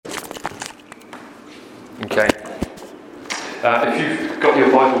Okay. If you've got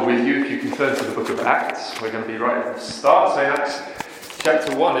your Bible with you, if you can turn to the book of Acts, we're going to be right at the start. So in Acts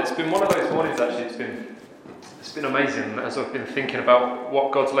chapter 1, it's been one of those mornings actually, it's been amazing as I've been thinking about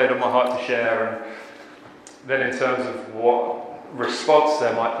what God's laid on my heart to share, and then in terms of what response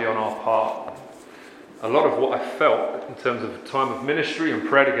there might be on our part. A lot of what I felt in terms of time of ministry and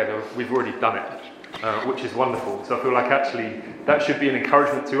prayer together, we've already done it, which is wonderful. So I feel like actually that should be an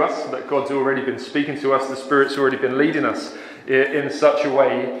encouragement to us, that God's already been speaking to us, the Spirit's already been leading us in such a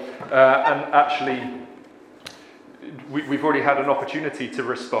way, and actually we've already had an opportunity to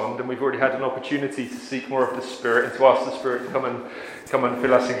respond, and we've already had an opportunity to seek more of the Spirit and to ask the Spirit to come and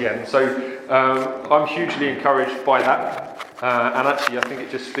fill us again. So I'm hugely encouraged by that. And actually, I think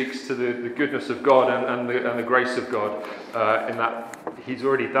it just speaks to the goodness of God and the grace of God in that He's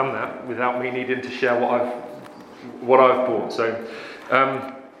already done that without me needing to share what I've bought. So,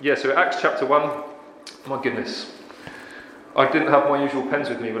 so Acts chapter 1, my goodness. I didn't have my usual pens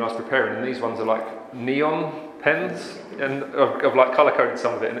with me when I was preparing, and these ones are like neon pens, and I've like colour-coded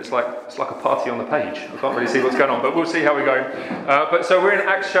some of it, and it's like a party on the page. I can't really see what's going on, but we'll see how we go. But so we're in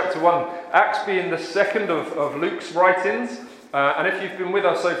Acts chapter 1, Acts being the second of Luke's writings. And if you've been with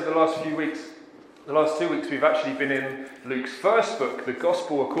us over the last few weeks, the last 2 weeks, we've actually been in Luke's first book, the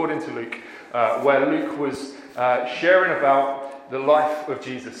Gospel according to Luke, where Luke was sharing about the life of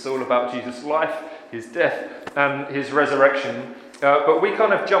Jesus, all about Jesus' life, his death, and his resurrection. But we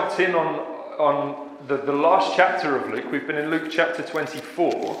kind of jumped in on the last chapter of Luke. We've been in Luke chapter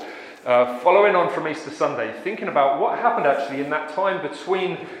 24, following on from Easter Sunday, thinking about what happened actually in that time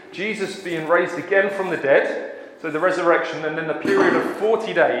between Jesus being raised again from the dead, so the resurrection, and then the period of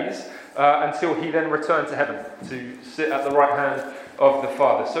 40 days until he then returned to heaven to sit at the right hand of the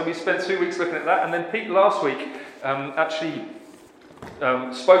Father. So we spent 2 weeks looking at that, and then Pete last week actually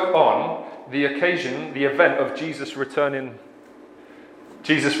spoke on the occasion, the event of Jesus returning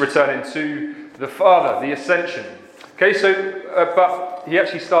to the Father, the ascension. Okay, so but he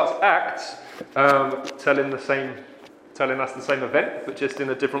actually starts Acts telling us the same event, but just in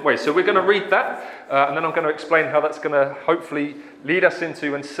a different way. So we're going to read that, and then I'm going to explain how that's going to hopefully lead us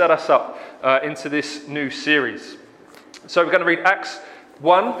into and set us up into this new series. So we're going to read Acts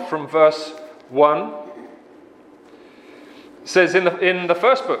 1 from verse 1. It says, in the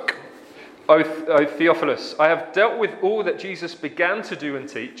first book, O Theophilus, I have dealt with all that Jesus began to do and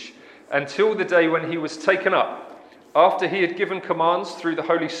teach until the day when he was taken up, after he had given commands through the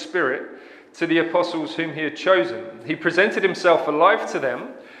Holy Spirit to the apostles whom he had chosen. He presented himself alive to them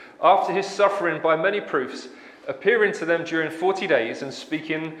after his suffering by many proofs, appearing to them during 40 days and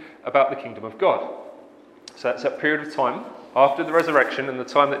speaking about the kingdom of God. So that's that period of time after the resurrection and the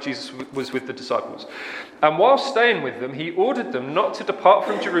time that Jesus was with the disciples. And while staying with them, he ordered them not to depart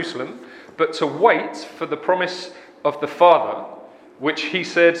from Jerusalem, but to wait for the promise of the Father, which he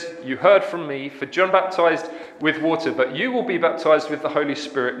said, you heard from me, for John baptized with water, but you will be baptized with the Holy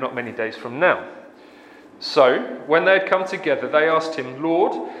Spirit not many days from now. So, when they had come together, they asked him,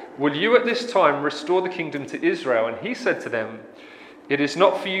 Lord, will you at this time restore the kingdom to Israel? And he said to them, it is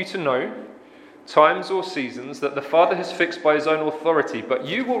not for you to know times or seasons that the Father has fixed by his own authority, but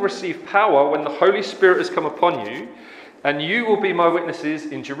you will receive power when the Holy Spirit has come upon you, and you will be my witnesses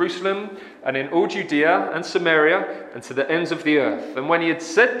in Jerusalem and in all Judea and Samaria and to the ends of the earth. And when he had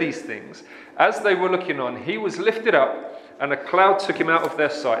said these things, as they were looking on, he was lifted up, and a cloud took him out of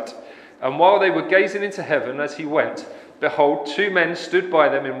their sight. And while they were gazing into heaven as he went, behold, 2 men stood by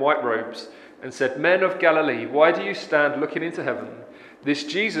them in white robes and said, Men of Galilee, why do you stand looking into heaven? This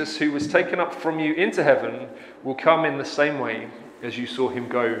Jesus who was taken up from you into heaven will come in the same way as you saw him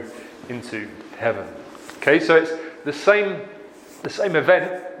go into heaven. Okay, so it's the same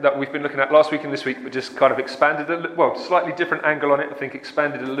event that we've been looking at last week and this week, but just kind of expanded slightly different angle on it. I think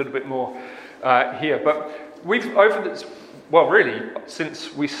expanded a little bit more here. But we've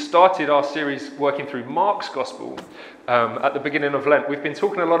since we started our series working through Mark's Gospel at the beginning of Lent, we've been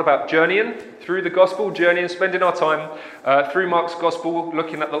talking a lot about journeying through the Gospel, spending our time through Mark's Gospel,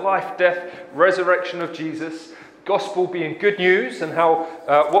 looking at the life, death, resurrection of Jesus. Gospel being good news, and how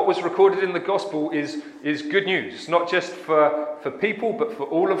what was recorded in the gospel is good news, not just for people, but for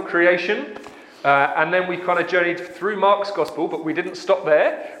all of creation. And then we kind of journeyed through Mark's gospel, but we didn't stop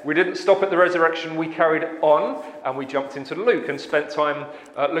there. We didn't stop at the resurrection. We carried on, and we jumped into Luke and spent time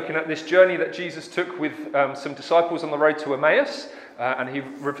looking at this journey that Jesus took with some disciples on the road to Emmaus. And he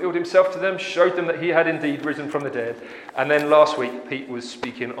revealed himself to them, showed them that he had indeed risen from the dead. And then last week, Pete was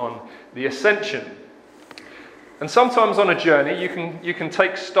speaking on the ascension. And sometimes on a journey, you can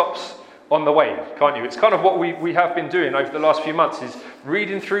take stops on the way, can't you? It's kind of what we have been doing over the last few months, is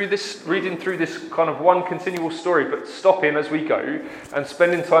reading through this kind of one continual story, but stopping as we go and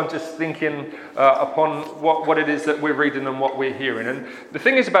spending time just thinking upon what it is that we're reading and what we're hearing. And the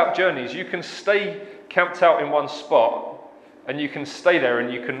thing is about journeys, you can stay camped out in one spot and you can stay there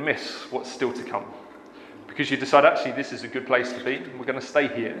and you can miss what's still to come. Because you decide, actually, this is a good place to be, we're going to stay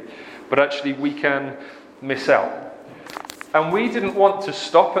here. But actually, we can miss out. And we didn't want to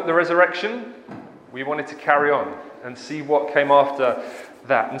stop at the resurrection. We wanted to carry on and see what came after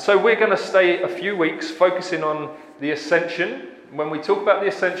that. And so we're going to stay a few weeks focusing on the ascension. When we talk about the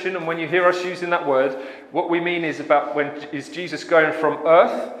ascension, and when you hear us using that word, what we mean is is Jesus going from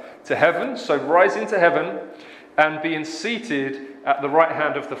earth to heaven, so rising to heaven, and being seated at the right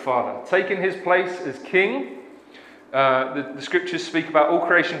hand of the Father, taking his place as king. The scriptures speak about all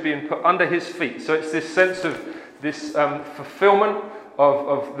creation being put under his feet. So it's this sense of this fulfillment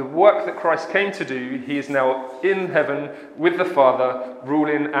of the work that Christ came to do. He is now in heaven with the Father,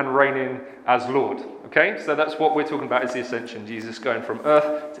 ruling and reigning as Lord. Okay, so that's what we're talking about, is the ascension. Jesus going from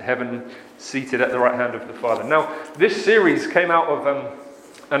earth to heaven, seated at the right hand of the Father. Now, this series came out of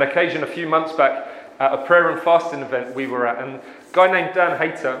an occasion a few months back at a prayer and fasting event we were at. And a guy named Dan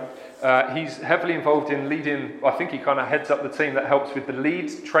Hayter, he's heavily involved in leading, I think he kind of heads up the team that helps with the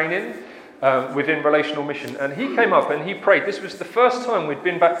lead training within Relational Mission. And he came up and he prayed. This was the first time we'd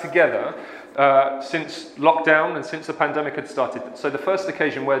been back together since lockdown and since the pandemic had started. So the first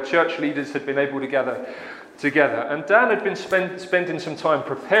occasion where church leaders had been able to gather together. And Dan had been spending some time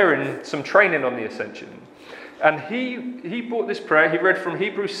preparing some training on the ascension. And he brought this prayer. He read from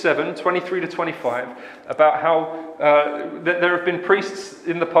Hebrews 7, 23 to 25, about how that there have been priests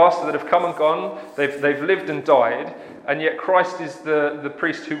in the past that have come and gone. They've lived and died, and yet Christ is the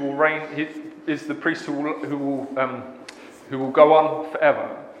priest who will reign. He is the priest who will go on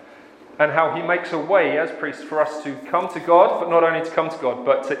forever. And how he makes a way as priest for us to come to God, but not only to come to God,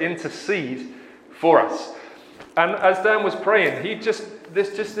 but to intercede for us. And as Dan was praying, he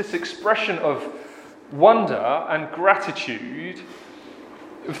this expression of wonder and gratitude,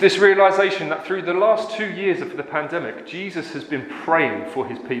 of this realization that through the last 2 years of the pandemic, Jesus has been praying for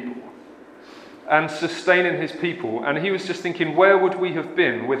his people and sustaining his people. And he was just thinking, where would we have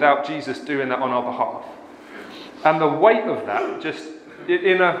been without Jesus doing that on our behalf? And the weight of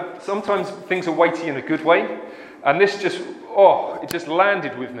that, sometimes things are weighty in a good way. And this it just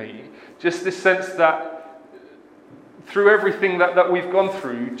landed with me. Just this sense that through everything that we've gone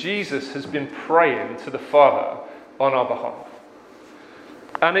through, Jesus has been praying to the Father on our behalf.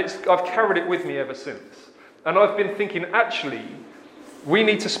 And I've carried it with me ever since. And I've been thinking, actually, we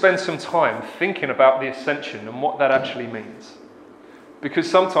need to spend some time thinking about the ascension and what that actually means. Because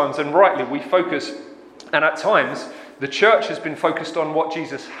sometimes, and rightly, we focus, and at times, the church has been focused on what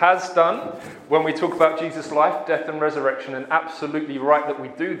Jesus has done when we talk about Jesus' life, death and resurrection, and absolutely right that we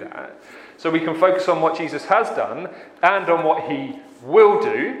do that. So we can focus on what Jesus has done and on what he will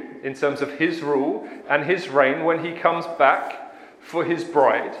do in terms of his rule and his reign when he comes back for his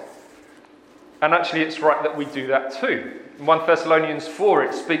bride. And actually it's right that we do that too. In 1 Thessalonians 4,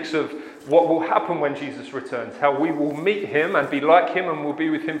 it speaks of what will happen when Jesus returns, how we will meet him and be like him and will be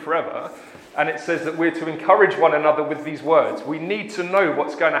with him forever. And it says that we're to encourage one another with these words. We need to know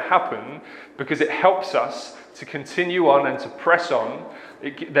what's going to happen because it helps us to continue on and to press on.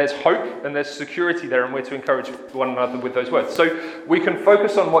 There's hope and there's security there, and we're to encourage one another with those words. So we can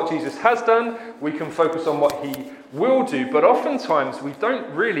focus on what Jesus has done, we can focus on what he will do, but oftentimes we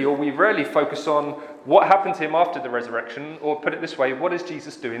rarely focus on what happened to him after the resurrection, or put it this way, what is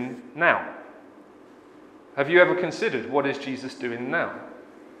Jesus doing now? Have you ever considered what is Jesus doing now?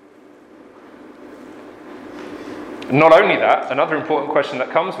 Not only that, another important question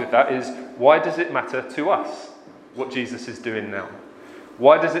that comes with that is, why does it matter to us what Jesus is doing now?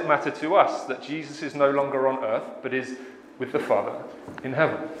 Why does it matter to us that Jesus is no longer on earth, but is with the Father in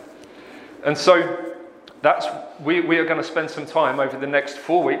heaven? And so we are going to spend some time over the next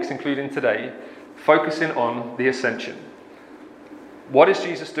 4 weeks, including today, focusing on the ascension. What is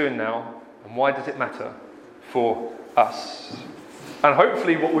Jesus doing now, and why does it matter for us? And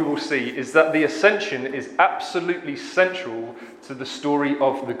hopefully what we will see is that the ascension is absolutely central to the story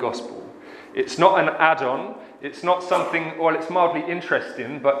of the gospel. It's not an add-on. It's not something, well, it's mildly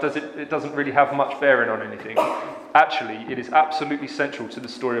interesting, but it doesn't really have much bearing on anything. Actually, it is absolutely central to the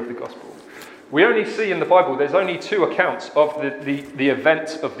story of the gospel. We only see in the Bible, there's only 2 accounts of the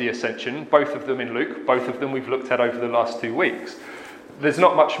event of the ascension, both of them in Luke, both of them we've looked at over the last 2 weeks. There's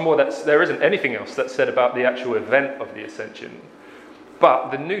not much more, there isn't anything else that's said about the actual event of the ascension.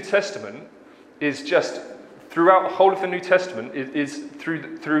 But the New Testament is just throughout the whole of the New Testament is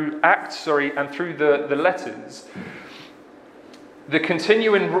through Acts, and through the letters, the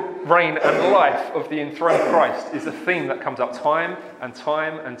continuing reign and life of the enthroned Christ is a theme that comes up time and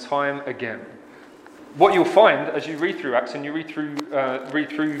time and time again. What you'll find as you read through Acts and you read through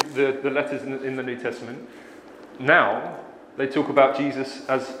the letters in the New Testament, now they talk about Jesus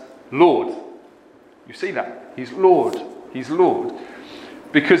as Lord. You see that? He's Lord. He's Lord.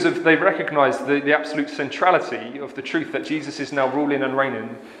 Because they recognise the absolute centrality of the truth that Jesus is now ruling and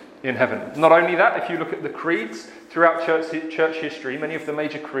reigning in heaven. Not only that, if you look at the creeds throughout church history, many of the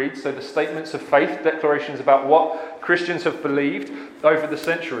major creeds, so the statements of faith, declarations about what Christians have believed over the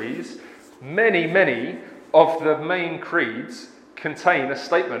centuries, many of the main creeds contain a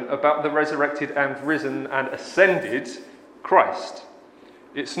statement about the resurrected and risen and ascended Christ.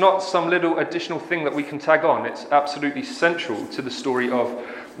 It's not some little additional thing that we can tag on. It's absolutely central to the story of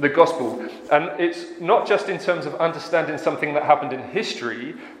the gospel. And it's not just in terms of understanding something that happened in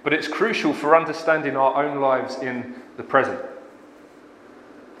history, but it's crucial for understanding our own lives in the present.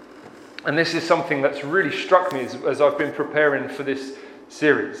 And this is something that's really struck me as I've been preparing for this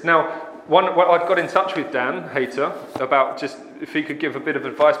series. Now, I'd got in touch with Dan Hayter about just if he could give a bit of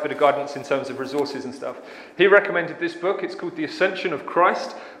advice, bit of guidance in terms of resources and stuff. He recommended this book. It's called The Ascension of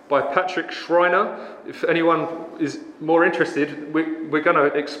Christ by Patrick Schreiner. If anyone is more interested, we're going to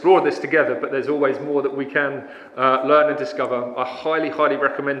explore this together, but there's always more that we can learn and discover. I highly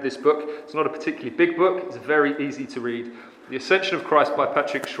recommend this book. It's not a particularly big book. It's very easy to read. The Ascension of Christ by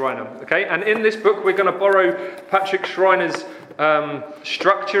Patrick Schreiner. Okay, and in this book, we're going to borrow Patrick Schreiner's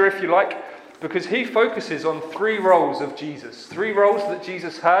structure, if you like, because he focuses on three roles of Jesus. Three roles that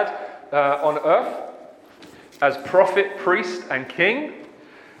Jesus had on earth as prophet, priest, and king.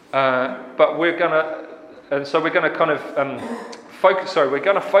 But we're going to kind of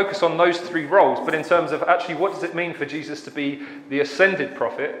focus on those three roles. But in terms of actually, what does it mean for Jesus to be the ascended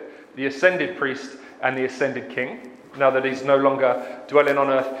prophet, the ascended priest, and the ascended king, now that he's no longer dwelling on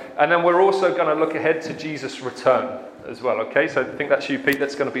earth? And then we're also going to look ahead to Jesus' return as well, okay? So I think that's you, Pete,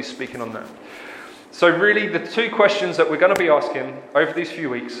 that's going to be speaking on that. So really, the two questions that we're going to be asking over these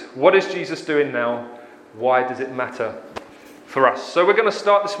few weeks: what is Jesus doing now? Why does it matter for us? So we're going to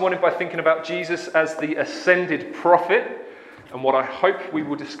start this morning by thinking about Jesus as the ascended prophet. And what I hope we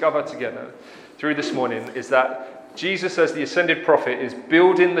will discover together through this morning is that Jesus as the ascended prophet is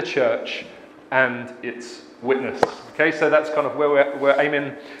building the church and its witness. Okay, so that's kind of where we're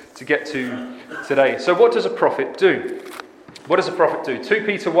aiming to get to today. So what does a prophet do? What does a prophet do? 2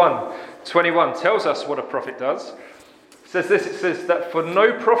 Peter 1:21 tells us what a prophet does. It says this, it says that for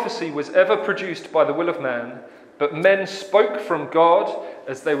no prophecy was ever produced by the will of man, but men spoke from God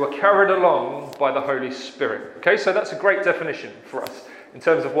as they were carried along by the Holy Spirit. Okay, so that's a great definition for us in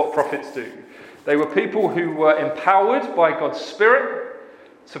terms of what prophets do. They were people who were empowered by God's Spirit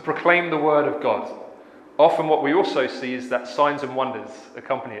to proclaim the word of God. Often what we also see is that signs and wonders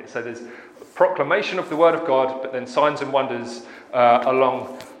accompany it. So there's a proclamation of the word of God, but then signs and wonders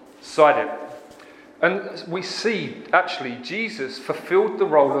alongside it. And we see, actually, Jesus fulfilled the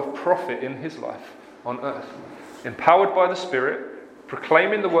role of prophet in his life on earth. Empowered by the Spirit,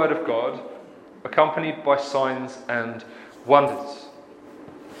 proclaiming the word of God, accompanied by signs and wonders.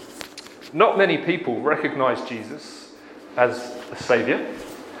 Not many people recognize Jesus as a saviour.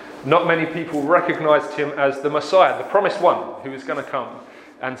 Not many people recognized him as the Messiah, the promised one who is going to come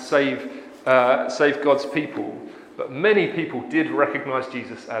and save God's people. But many people did recognize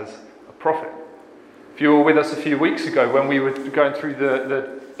Jesus as a prophet. If you were with us a few weeks ago when we were going through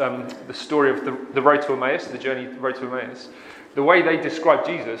the story of the road to Emmaus, the journey road to Emmaus, the way they described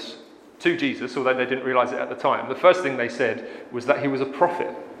Jesus to Jesus, although they didn't realize it at the time, the first thing they said was that he was a prophet.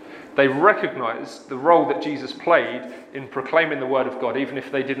 They recognized the role that Jesus played in proclaiming the word of God, even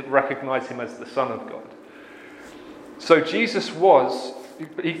if they didn't recognize him as the Son of God. So Jesus was,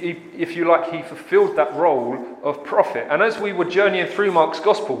 if you like, he fulfilled that role of prophet. And as we were journeying through Mark's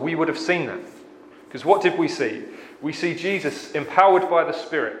gospel, we would have seen that. Because what did we see? We see Jesus empowered by the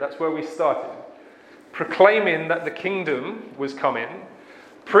Spirit. That's where we started. Proclaiming that the kingdom was coming,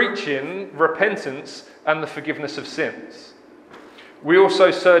 preaching repentance and the forgiveness of sins. We also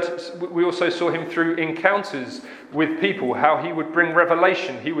saw him through encounters with people, how he would bring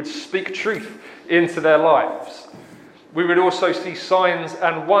revelation, he would speak truth into their lives. We would also see signs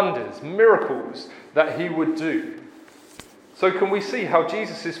and wonders, miracles that he would do. So can we see how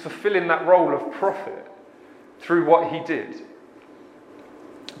Jesus is fulfilling that role of prophet through what he did?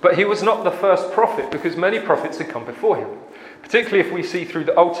 But he was not the first prophet, because many prophets had come before him. Particularly if we see through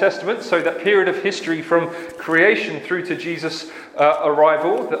the Old Testament, so that period of history from creation through to Jesus'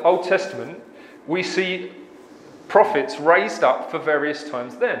 arrival, the Old Testament, we see prophets raised up for various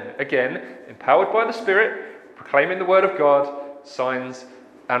times then. Again, empowered by the Spirit, proclaiming the word of God, signs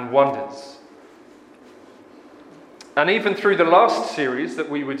and wonders. And even through the last series that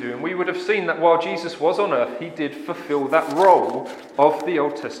we were doing, we would have seen that while Jesus was on earth, he did fulfill that role of the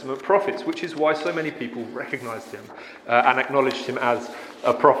Old Testament prophets, which is why so many people recognized him and acknowledged him as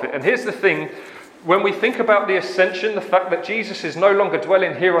a prophet. And here's the thing, when we think about the ascension, the fact that Jesus is no longer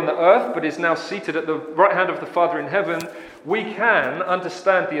dwelling here on the earth, but is now seated at the right hand of the Father in heaven, we can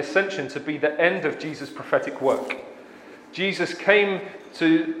understand the ascension to be the end of Jesus' prophetic work. Jesus came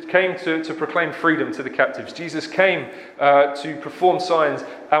to proclaim freedom to the captives. Jesus came to perform signs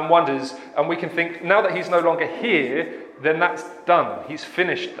and wonders. And we can think, now that he's no longer here, then that's done. He's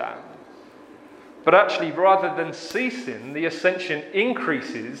finished that. But actually, rather than ceasing, the ascension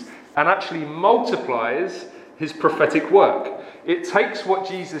increases and actually multiplies his prophetic work. It takes what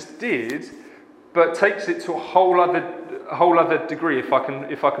Jesus did, but takes it to a whole other degree, if I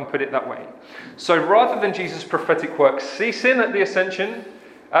can put it that way. So rather than Jesus' prophetic work ceasing at the ascension,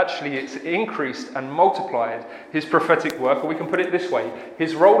 actually it's increased and multiplied his prophetic work. Or we can put it this way,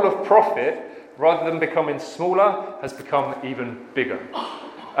 his role of prophet, rather than becoming smaller, has become even bigger.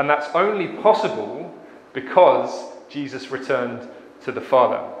 And that's only possible because Jesus returned to the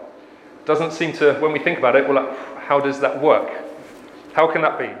Father. Doesn't seem to, when we think about it, well, how does that work? How can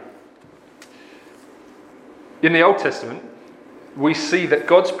that be? In the Old Testament, we see that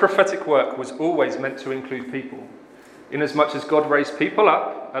God's prophetic work was always meant to include people, inasmuch as God raised people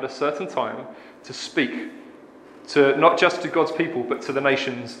up at a certain time to speak, to not just to God's people, but to the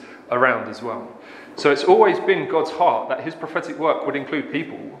nations around as well. So it's always been God's heart that his prophetic work would include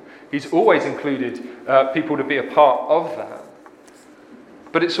people. He's always included people to be a part of that.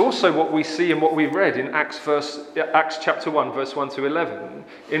 But it's also what we see and what we read in Acts chapter 1, verse 1 to 11.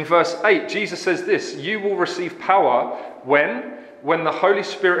 In verse 8, Jesus says this, "You will receive power when the Holy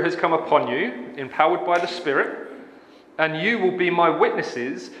Spirit has come upon you, empowered by the Spirit, and you will be my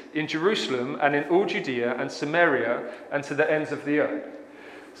witnesses in Jerusalem and in all Judea and Samaria and to the ends of the earth."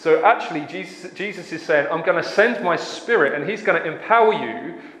 So actually, Jesus is saying, I'm going to send my Spirit and he's going to empower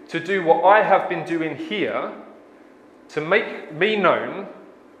you to do what I have been doing here, to make me known,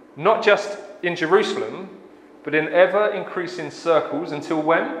 not just in Jerusalem, but in ever-increasing circles until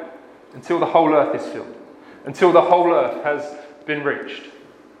when? Until the whole earth is filled. Until the whole earth has been reached.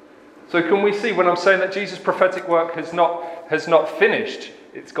 So can we see when I'm saying that Jesus' prophetic work has not finished,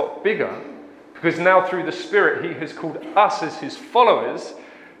 it's got bigger, because now through the Spirit he has called us as his followers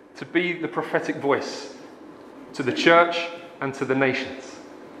to be the prophetic voice to the church and to the nations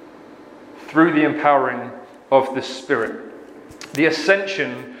through the empowering of the Spirit. The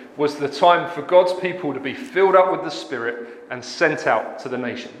ascension was the time for God's people to be filled up with the Spirit and sent out to the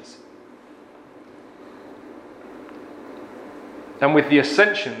nations. And with the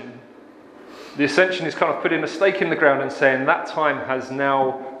ascension is kind of putting a stake in the ground and saying that time has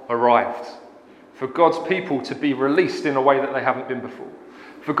now arrived for God's people to be released in a way that they haven't been before.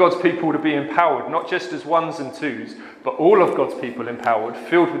 For God's people to be empowered, not just as ones and twos, but all of God's people empowered,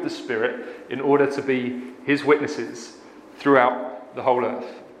 filled with the Spirit, in order to be his witnesses throughout the whole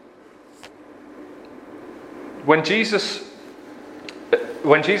earth. When Jesus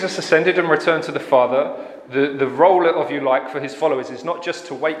ascended and returned to the Father, the role, if you like, for his followers is not just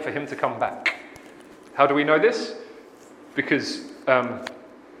to wait for him to come back. How do we know this? Because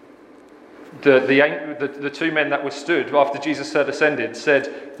the two men that were stood after Jesus had ascended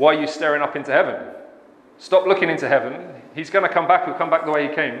said, "Why are you staring up into heaven? Stop looking into heaven. He's going to come back. He'll come back the way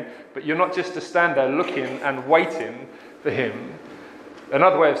he came. But you're not just to stand there looking and waiting for him."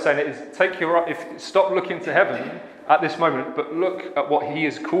 Another way of saying it is stop looking to heaven at this moment, but look at what he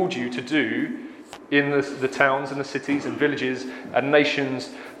has called you to do in the towns and the cities and villages and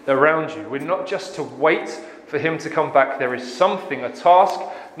nations around you. We're not just to wait for him to come back. There is something, a task,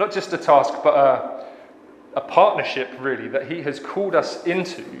 not just a task, but a partnership really that he has called us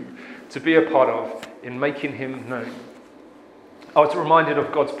into to be a part of in making him known. I was reminded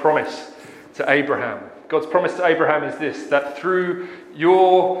of God's promise to Abraham. God's promise to Abraham is this, that through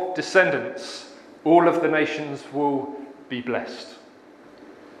your descendants, all of the nations will be blessed.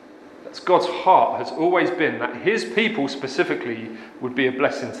 That's God's heart has always been, that his people specifically would be a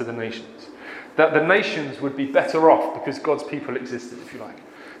blessing to the nations. That the nations would be better off because God's people existed, if you like.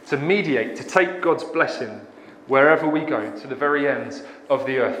 To mediate, to take God's blessing wherever we go, to the very ends of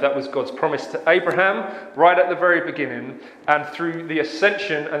the earth. That was God's promise to Abraham right at the very beginning. And through the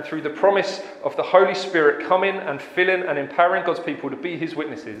ascension and through the promise of the Holy Spirit coming and filling and empowering God's people to be his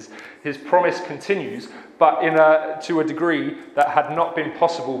witnesses, his promise continues, but to a degree that had not been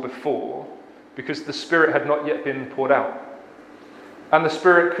possible before, because the Spirit had not yet been poured out. And the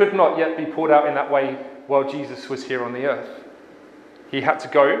Spirit could not yet be poured out in that way while Jesus was here on the earth. He had to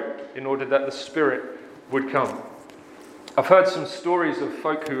go in order that the Spirit would come. I've heard some stories of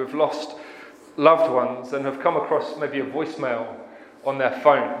folk who have lost loved ones and have come across maybe a voicemail on their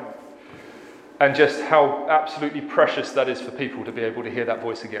phone, and just how absolutely precious that is for people to be able to hear that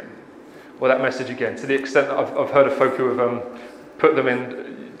voice again, or that message again, to the extent that I've heard of folk who have put them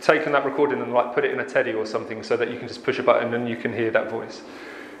in, taken that recording and put it in a teddy or something so that you can just push a button and you can hear that voice.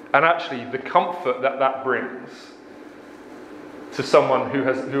 And actually the comfort that brings to someone who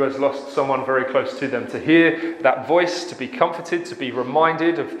has lost someone very close to them, to hear that voice, to be comforted, to be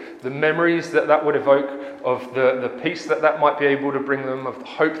reminded of the memories that would evoke, of the peace that might be able to bring them, of the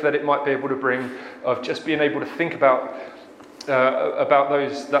hope that it might be able to bring, of just being able to think about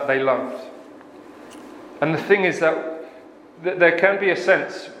those that they loved. And the thing is that there can be a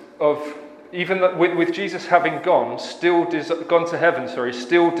sense of, even that with Jesus having gone to heaven,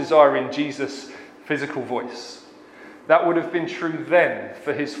 still desiring Jesus' physical voice. That would have been true then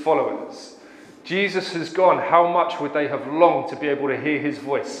for his followers. Jesus has gone. How much would they have longed to be able to hear his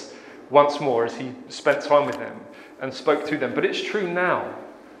voice once more as he spent time with them and spoke to them? But it's true now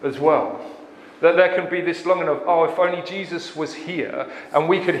as well. That there can be this longing of, if only Jesus was here and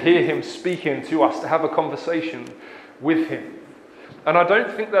we could hear him speaking to us, to have a conversation with him. And I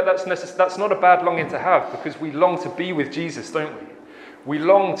don't think that's not a bad longing to have, because we long to be with Jesus, don't we? We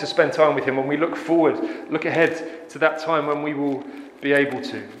long to spend time with him, and we look ahead to that time when we will be able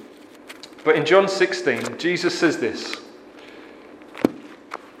to. But in John 16, Jesus says this.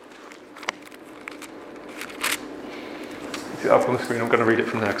 It's up on the screen. I'm going to read it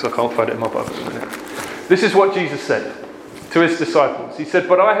from there because I can't find it in my Bible at the minute. This is what Jesus said to his disciples. He said,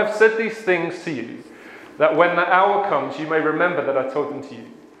 "But I have said these things to you, that when the hour comes, you may remember that I told them to you.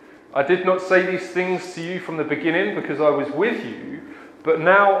 I did not say these things to you from the beginning because I was with you, but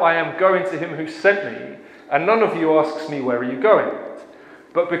now I am going to him who sent me, and none of you asks me, 'Where are you going?'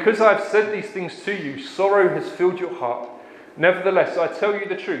 But because I have said these things to you, sorrow has filled your heart. Nevertheless, I tell you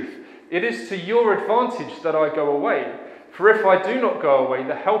the truth. It is to your advantage that I go away. For if I do not go away,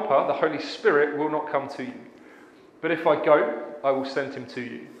 the Helper, the Holy Spirit, will not come to you. But if I go, I will send him to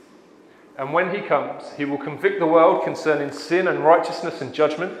you. And when he comes, he will convict the world concerning sin and righteousness and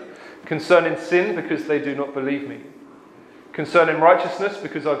judgment. Concerning sin, because they do not believe me. Concerning righteousness,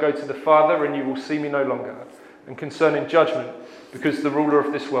 because I go to the Father and you will see me no longer. And concerning judgment, because the ruler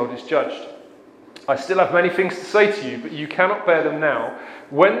of this world is judged. I still have many things to say to you, but you cannot bear them now.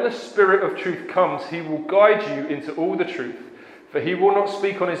 When the Spirit of truth comes, he will guide you into all the truth. For he will not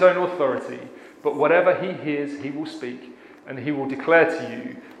speak on his own authority, but whatever he hears, he will speak, and he will declare to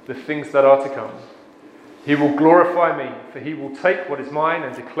you the things that are to come. He will glorify me, for he will take what is mine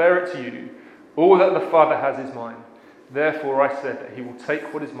and declare it to you. All that the Father has is mine. Therefore I said that he will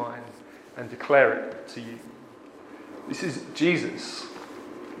take what is mine and declare it to you." This is Jesus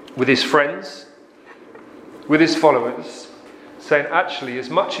with his friends, with his followers, saying, actually, as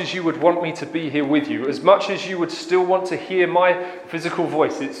much as you would want me to be here with you, as much as you would still want to hear my physical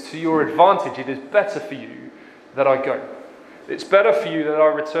voice, it's to your advantage. It is better for you that I go. It's better for you that I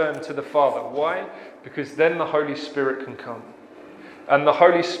return to the Father. Why? Because then the Holy Spirit can come. And the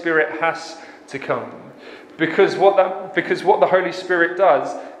Holy Spirit has to come. Because what the Holy Spirit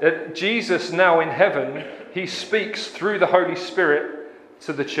does, Jesus now in heaven, he speaks through the Holy Spirit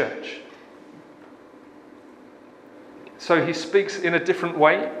to the church. So he speaks in a different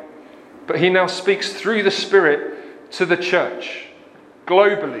way, but he now speaks through the Spirit to the church,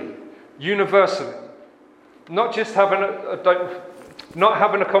 globally, universally. Not just having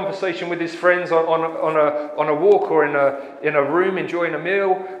a conversation with his friends on a walk or in a room enjoying a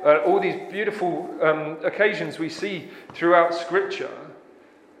meal. All these beautiful occasions we see throughout Scripture.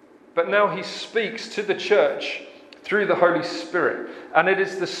 But now he speaks to the church through the Holy Spirit. And it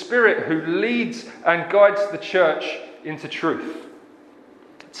is the Spirit who leads and guides the church into truth,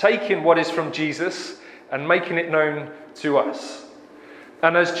 taking what is from Jesus and making it known to us.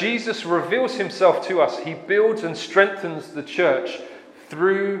 And as Jesus reveals himself to us, he builds and strengthens the church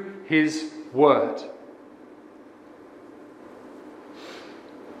through his word.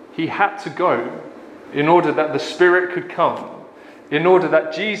 He had to go in order that the Spirit could come, in order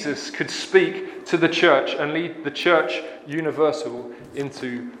that Jesus could speak to the church and lead the church universal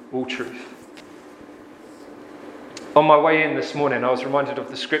into all truth. On my way in this morning, I was reminded of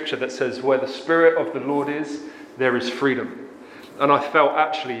the scripture that says, "Where the Spirit of the Lord is, there is freedom." And I felt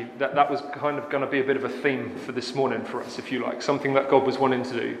actually that was kind of going to be a bit of a theme for this morning for us, if you like, something that God was wanting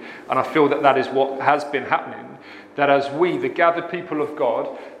to do. And I feel that is what has been happening, that as we, the gathered people of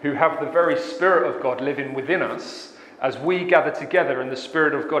God, who have the very Spirit of God living within us, as we gather together and the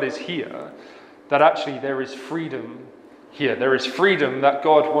Spirit of God is here, that actually there is freedom here. There is freedom that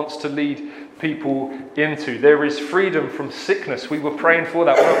God wants to lead people into. There is freedom from sickness. We were praying for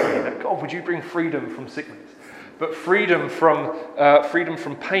that, weren't we? That God, would you bring freedom from sickness? But freedom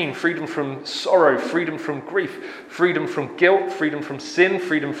from pain, freedom from sorrow, freedom from grief, freedom from guilt, freedom from sin,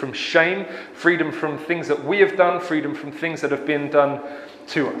 freedom from shame, freedom from things that we have done, freedom from things that have been done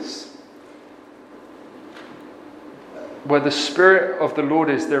to us. Where the Spirit of the Lord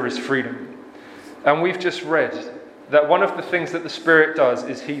is, there is freedom. And we've just read that one of the things that the Spirit does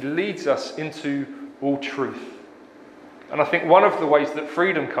is he leads us into all truth. And I think one of the ways that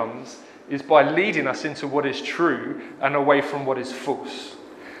freedom comes is by leading us into what is true and away from what is false.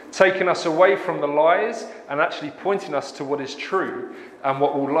 Taking us away from the lies and actually pointing us to what is true and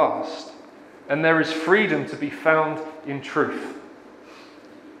what will last. And there is freedom to be found in truth.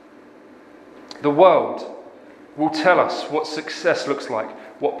 The world will tell us what success looks like,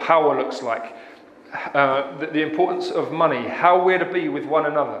 what power looks like, the importance of money, how we're to be with one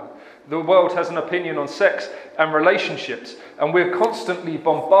another. The world has an opinion on sex and relationships, and we're constantly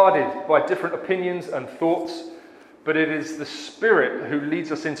bombarded by different opinions and thoughts, but it is the Spirit who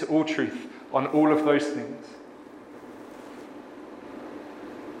leads us into all truth on all of those things.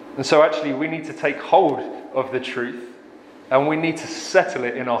 And so actually we need to take hold of the truth, and we need to settle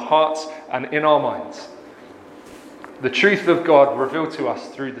it in our hearts and in our minds. The truth of God revealed to us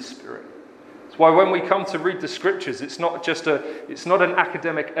through the Spirit. That's why when we come to read the scriptures, it's not an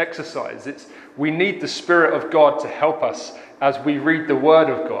academic exercise. We need the Spirit of God to help us as we read the Word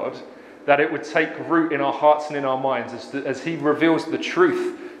of God, that it would take root in our hearts and in our minds as he reveals the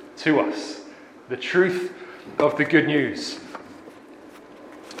truth to us, the truth of the good news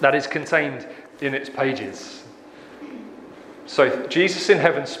that is contained in its pages. So Jesus in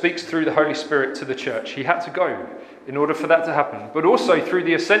heaven speaks through the Holy Spirit to the church. He had to go in order for that to happen. But also through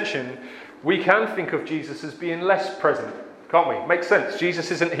the ascension, we can think of Jesus as being less present, can't we? Makes sense.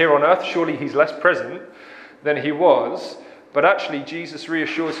 Jesus isn't here on earth. Surely he's less present than he was. But actually, Jesus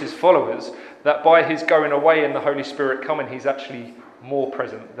reassures his followers that by his going away and the Holy Spirit coming, he's actually more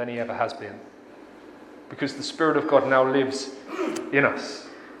present than he ever has been. Because the Spirit of God now lives in us.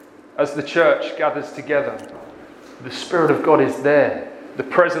 As the church gathers together, the Spirit of God is there. The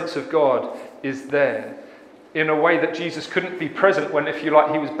presence of God is there. In a way that Jesus couldn't be present when, if you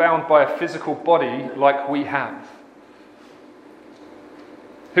like, he was bound by a physical body like we have.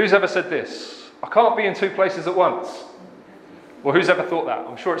 Who's ever said this? I can't be in two places at once. Well, who's ever thought that?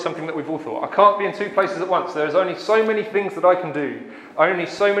 I'm sure it's something that we've all thought. I can't be in two places at once. There's only so many things that I can do. Only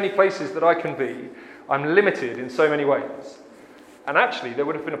so many places that I can be. I'm limited in so many ways. And actually, there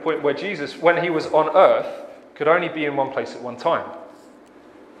would have been a point where Jesus, when he was on earth, could only be in one place at one time.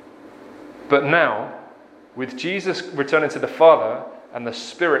 But now, with Jesus returning to the Father and the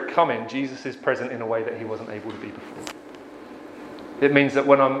Spirit coming, Jesus is present in a way that he wasn't able to be before. It means that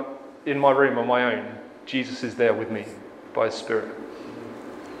when I'm in my room on my own, Jesus is there with me by his Spirit.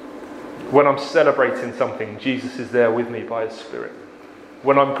 When I'm celebrating something, Jesus is there with me by his Spirit.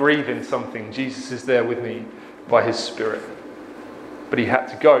 When I'm grieving something, Jesus is there with me by his Spirit. But he had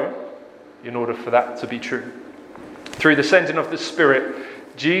to go in order for that to be true. Through the sending of the Spirit,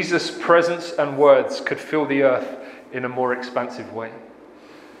 Jesus' presence and words could fill the earth in a more expansive way.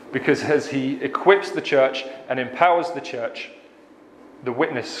 Because as he equips the church and empowers the church, the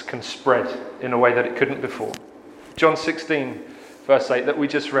witness can spread in a way that it couldn't before. John 16, verse 8, that we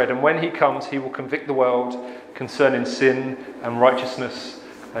just read, and when he comes, he will convict the world concerning sin and righteousness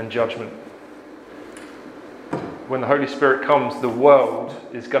and judgment. When the Holy Spirit comes, the world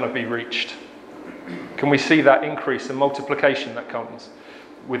is going to be reached. Can we see that increase and multiplication that comes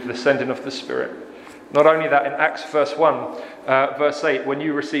with the sending of the Spirit? Not only that, in Acts verse 1, verse 8, when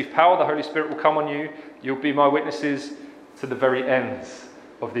you receive power, the Holy Spirit will come on you. You'll be my witnesses to the very ends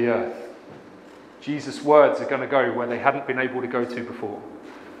of the earth. Jesus' words are going to go where they hadn't been able to go to before,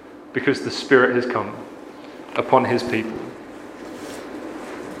 because the Spirit has come upon his people.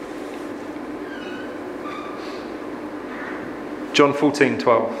 John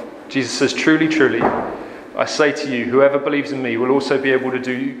 14:12. Jesus says, "Truly, truly, I say to you, whoever believes in me will also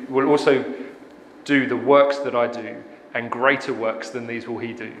do the works that I do, and greater works than these will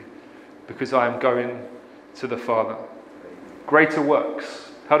he do, because I am going to the Father." Greater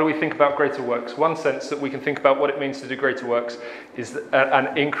works. How do we think about greater works? One sense that we can think about what it means to do greater works is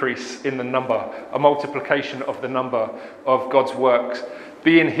an increase in the number, a multiplication of the number of God's works.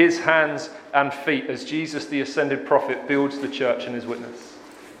 Be in his hands and feet as Jesus, the ascended prophet, builds the church and his witness.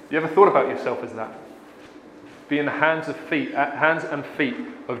 You ever thought about yourself as that? Be in the hands and feet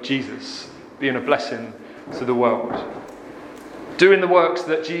of Jesus, being a blessing to the world. Doing the works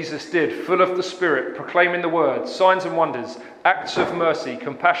that Jesus did, full of the Spirit, proclaiming the word, signs and wonders, acts of mercy,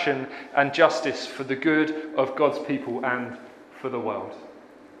 compassion and justice for the good of God's people and for the world.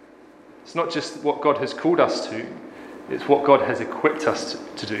 It's not just what God has called us to, it's what God has equipped us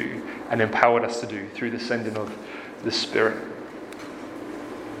to do and empowered us to do through the sending of the Spirit.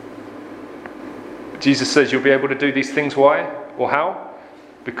 Jesus says you'll be able to do these things. Why or how?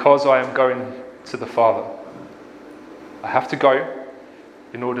 Because I am going to the Father. I have to go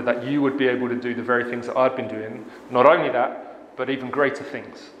in order that you would be able to do the very things that I've been doing. Not only that, but even greater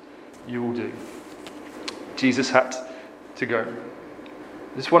things you will do. Jesus had to go.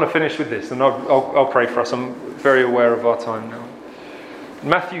 I just want to finish with this, and I'll pray for us. I'm very aware of our time now.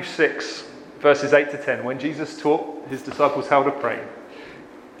 Matthew 6, verses 8 to 10, when Jesus taught his disciples how to pray,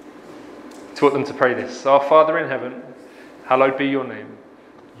 taught them to pray this: Our Father in heaven, hallowed be your name.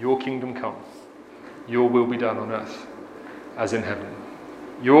 Your kingdom come. Your will be done on earth as in heaven.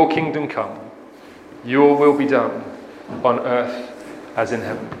 Your kingdom come. Your will be done on earth as in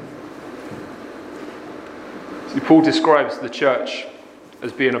heaven. See, Paul describes the church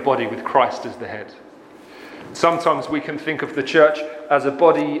as being a body with Christ as the head. Sometimes we can think of the church as a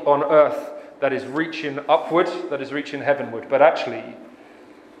body on earth that is reaching upward, that is reaching heavenward. But actually,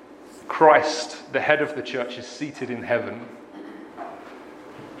 Christ, the head of the church, is seated in heaven.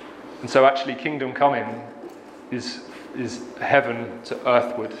 And so actually kingdom coming is heaven to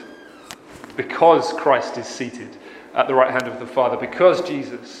earthward. Because Christ is seated at the right hand of the Father, because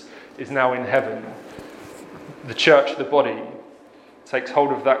Jesus is now in heaven, the church, the body, takes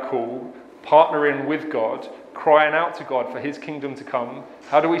hold of that call, partnering with God, crying out to God for his kingdom to come.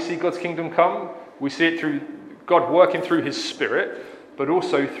 How do we see God's kingdom come? We see it through God working through his Spirit, but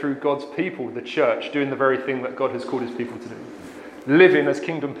also through God's people, the church, doing the very thing that God has called his people to do. Living as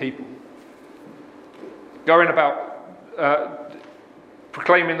kingdom people. Going about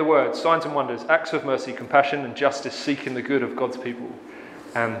proclaiming the word, signs and wonders, acts of mercy, compassion and justice, seeking the good of God's people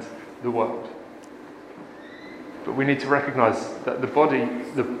and the world. But we need to recognize that the body,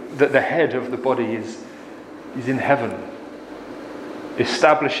 that the head of the body is in heaven,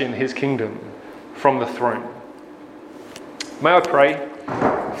 establishing his kingdom from the throne. May I pray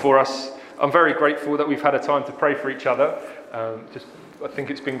for us? I'm very grateful that we've had a time to pray for each other. I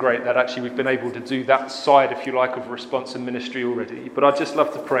think it's been great that actually we've been able to do that side, if you like, of response and ministry already. But I'd just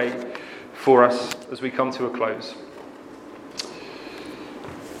love to pray for us as we come to a close.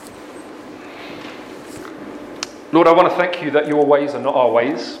 Lord, I want to thank you that your ways are not our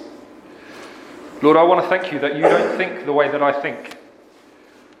ways. Lord, I want to thank you that you don't think the way that I think.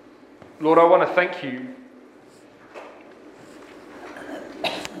 Lord, I want to thank you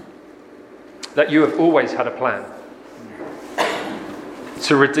that you have always had a plan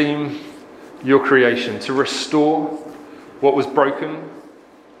to redeem your creation, to restore what was broken.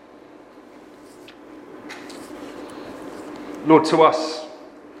 Lord, to us,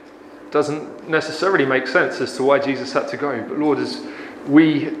 doesn't necessarily make sense as to why Jesus had to go. But Lord, as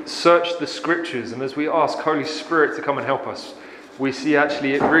we search the scriptures and as we ask Holy Spirit to come and help us, we see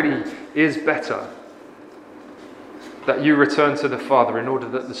actually it really is better that you return to the Father in order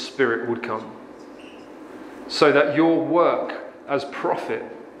that the Spirit would come. So that your work as prophet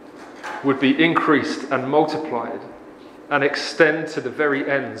would be increased and multiplied and extend to the very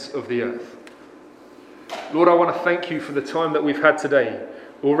ends of the earth. Lord, I want to thank you for the time that we've had today,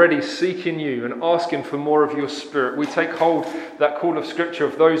 already seeking you and asking for more of your Spirit. We take hold that call of Scripture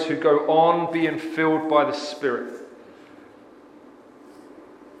of those who go on being filled by the Spirit.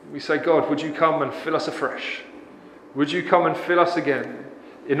 We say, God, would you come and fill us afresh? Would you come and fill us again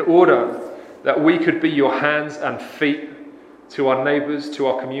in order that we could be your hands and feet to our neighbours, to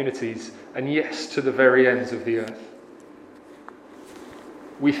our communities, and yes, to the very ends of the earth.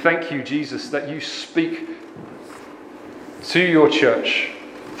 We thank you, Jesus, that you speak to your church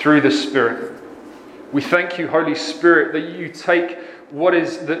through the Spirit. We thank you, Holy Spirit, that you take what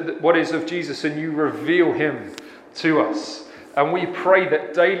is of Jesus and you reveal him to us. And we pray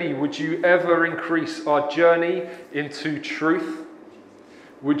that daily would you ever increase our journey into truth.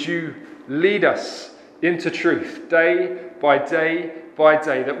 Would you lead us into truth day by day by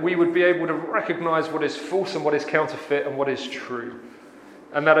day, that we would be able to recognize what is false and what is counterfeit and what is true.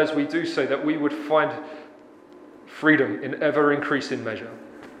 And that as we do so, that we would find freedom in ever increasing measure.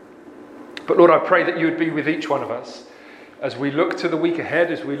 But Lord, I pray that you would be with each one of us as we look to the week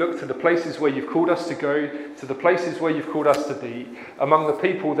ahead, as we look to the places where you've called us to go, to the places where you've called us to be, among the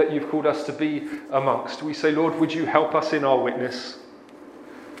people that you've called us to be amongst. We say, Lord, would you help us in our witness?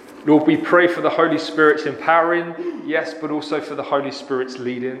 Lord, we pray for the Holy Spirit's empowering, yes, but also for the Holy Spirit's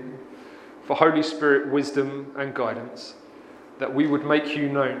leading, for Holy Spirit wisdom and guidance, that we would make you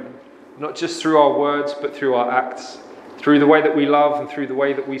known, not just through our words, but through our acts, through the way that we love and through the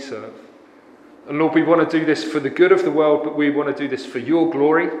way that we serve. And Lord, we want to do this for the good of the world, but we want to do this for your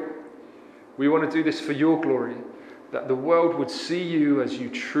glory. We want to do this for your glory, that the world would see you as you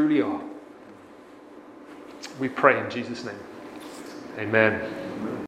truly are. We pray in Jesus' name. Amen.